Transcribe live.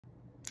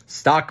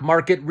Stock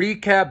market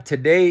recap.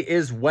 Today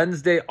is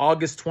Wednesday,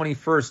 August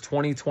 21st,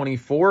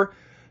 2024.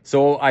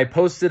 So I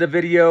posted a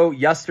video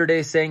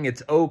yesterday saying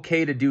it's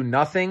okay to do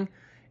nothing.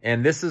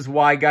 And this is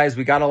why, guys,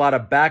 we got a lot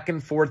of back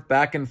and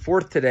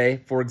forth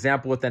today. For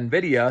example, with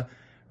NVIDIA,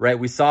 right?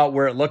 We saw it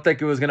where it looked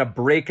like it was going to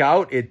break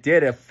out. It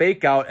did a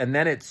fake out, and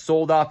then it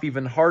sold off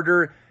even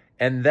harder.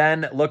 And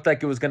then it looked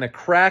like it was going to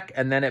crack,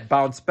 and then it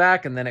bounced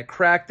back, and then it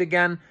cracked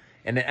again.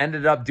 And it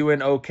ended up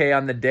doing okay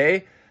on the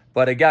day.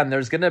 But again,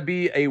 there's going to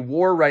be a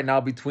war right now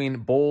between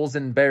bulls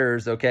and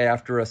bears, okay,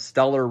 after a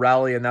stellar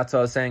rally. And that's what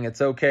I was saying. It's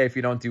okay if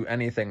you don't do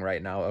anything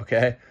right now,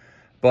 okay?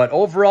 But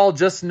overall,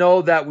 just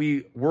know that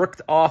we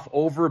worked off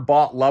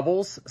overbought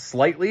levels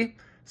slightly.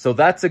 So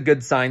that's a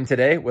good sign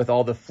today with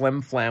all the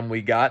flim-flam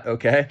we got,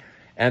 okay?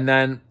 And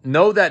then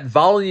know that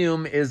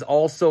volume is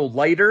also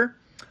lighter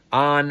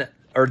on,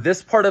 or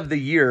this part of the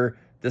year,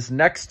 this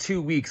next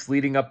 2 weeks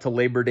leading up to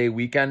Labor Day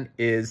weekend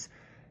is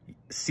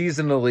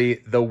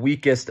seasonally the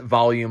weakest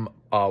volume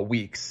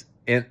weeks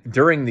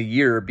during the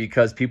year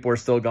because people are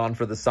still gone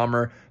for the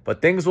summer.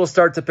 But things will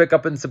start to pick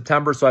up in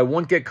September, so I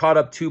won't get caught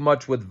up too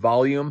much with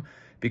volume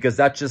because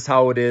that's just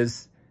how it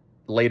is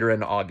later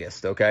in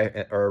August,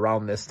 okay, or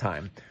around this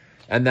time.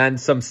 And then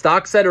some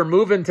stocks that are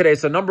moving today.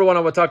 So number one, I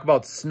want to talk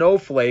about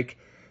Snowflake.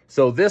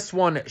 So this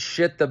one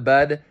shit the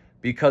bed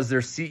because their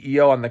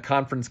CEO on the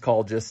conference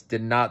call just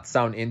did not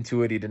sound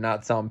into it. He did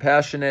not sound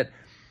passionate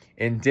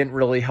and didn't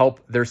really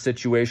help their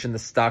situation. The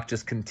stock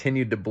just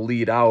continued to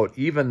bleed out,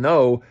 even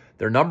though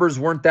their numbers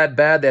weren't that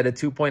bad. They had a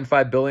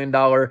 $2.5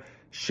 billion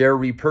share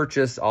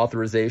repurchase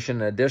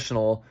authorization, an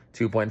additional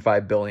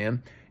 $2.5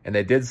 billion, and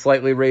they did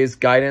slightly raise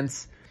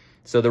guidance.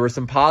 So there were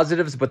some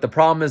positives, but the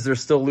problem is they're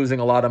still losing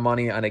a lot of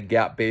money on a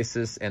GAAP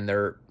basis, and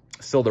their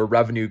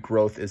revenue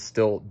growth is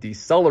still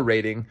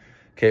decelerating,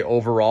 okay,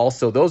 overall.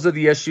 So those are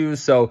the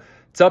issues. So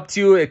it's up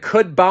to you. It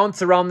could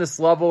bounce around this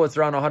level. It's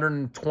around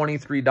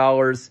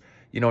 $123.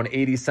 And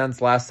 80 cents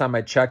last time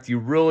I checked. You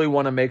really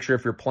want to make sure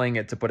if you're playing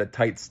it to put a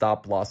tight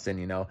stop loss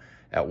in, at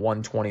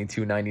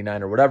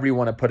 122.99 or whatever you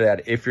want to put it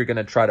at if you're going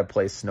to try to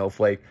play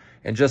Snowflake.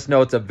 And just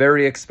know it's a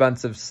very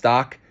expensive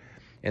stock.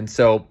 And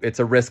so it's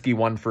a risky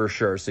one for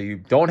sure. So you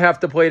don't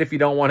have to play it if you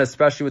don't want,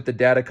 especially with the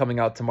data coming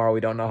out tomorrow.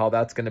 We don't know how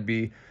that's going to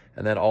be.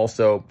 And then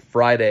also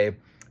Friday,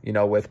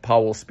 with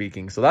Powell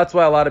speaking. So that's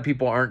why a lot of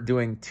people aren't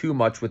doing too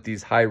much with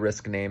these high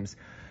risk names,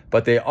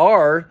 but they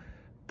are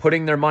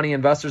putting their money,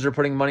 investors are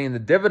putting money in the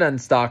dividend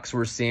stocks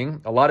we're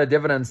seeing. A lot of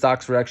dividend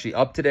stocks were actually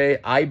up today.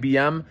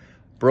 IBM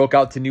broke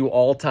out to new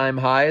all-time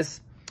highs.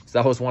 So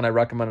that was one I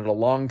recommended a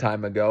long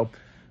time ago.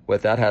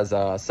 That has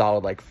a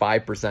solid like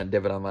 5%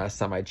 dividend last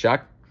time I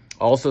checked.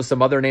 Also,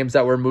 some other names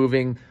that were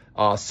moving.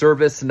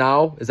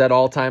 ServiceNow is at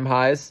all-time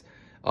highs.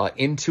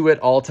 Intuit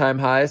all-time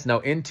highs. Now,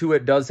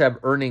 Intuit does have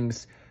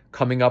earnings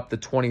coming up the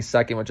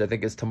 22nd, which I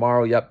think is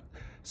tomorrow. Yep.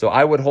 So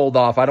I would hold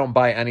off. I don't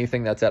buy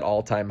anything that's at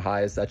all-time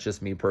highs. That's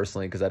just me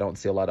personally because I don't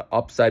see a lot of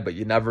upside, but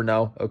you never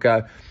know,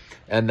 okay?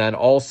 And then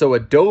also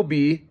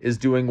Adobe is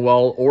doing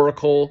well.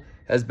 Oracle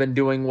has been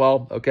doing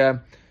well, okay?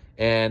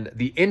 And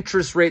the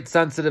interest rate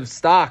sensitive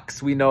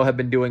stocks we know have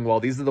been doing well.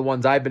 These are the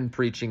ones I've been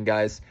preaching,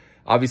 guys.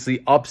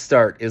 Obviously,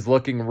 Upstart is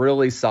looking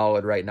really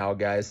solid right now,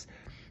 guys.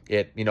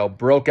 It,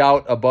 broke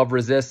out above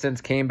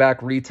resistance, came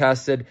back,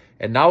 retested,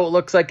 and now it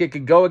looks like it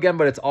could go again,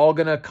 but it's all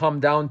going to come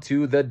down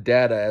to the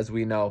data, as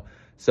we know.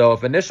 So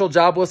if initial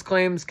jobless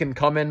claims can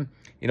come in,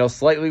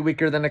 slightly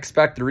weaker than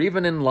expected or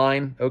even in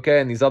line, okay,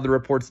 and these other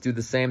reports do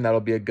the same, that'll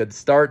be a good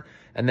start.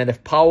 And then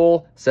if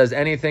Powell says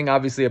anything,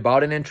 obviously,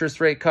 about an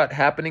interest rate cut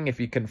happening, if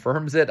he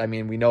confirms it, I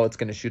mean, we know it's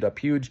going to shoot up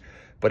huge.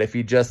 But if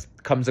he just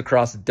comes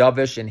across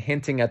dovish and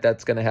hinting at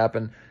that's going to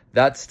happen,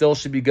 that still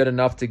should be good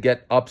enough to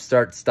get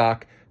Upstart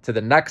stock to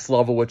the next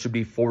level, which would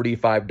be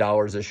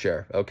 $45 a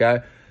share, okay?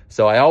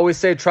 So I always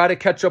say try to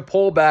catch a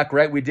pullback,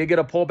 right? We did get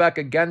a pullback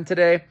again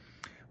today,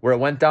 where it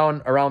went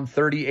down around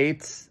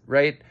 38s,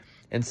 right?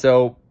 And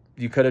so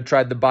you could have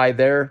tried to buy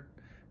there.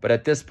 But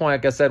at this point,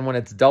 like I said, when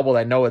it's doubled,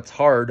 I know it's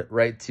hard,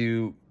 right,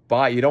 to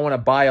buy. You don't want to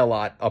buy a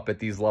lot up at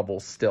these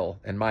levels still,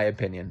 in my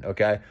opinion,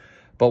 okay?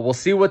 But we'll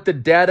see what the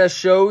data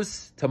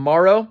shows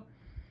tomorrow.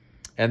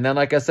 And then,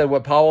 like I said,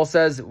 what Powell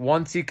says,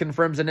 once he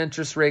confirms an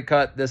interest rate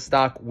cut, this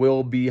stock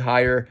will be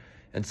higher.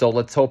 And so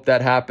let's hope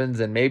that happens.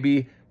 And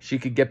maybe she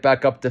could get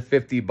back up to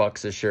 50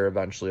 bucks a share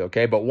eventually,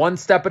 okay? But one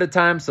step at a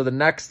time. So the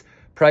next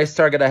price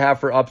target I have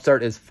for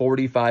Upstart is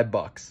 45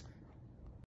 bucks.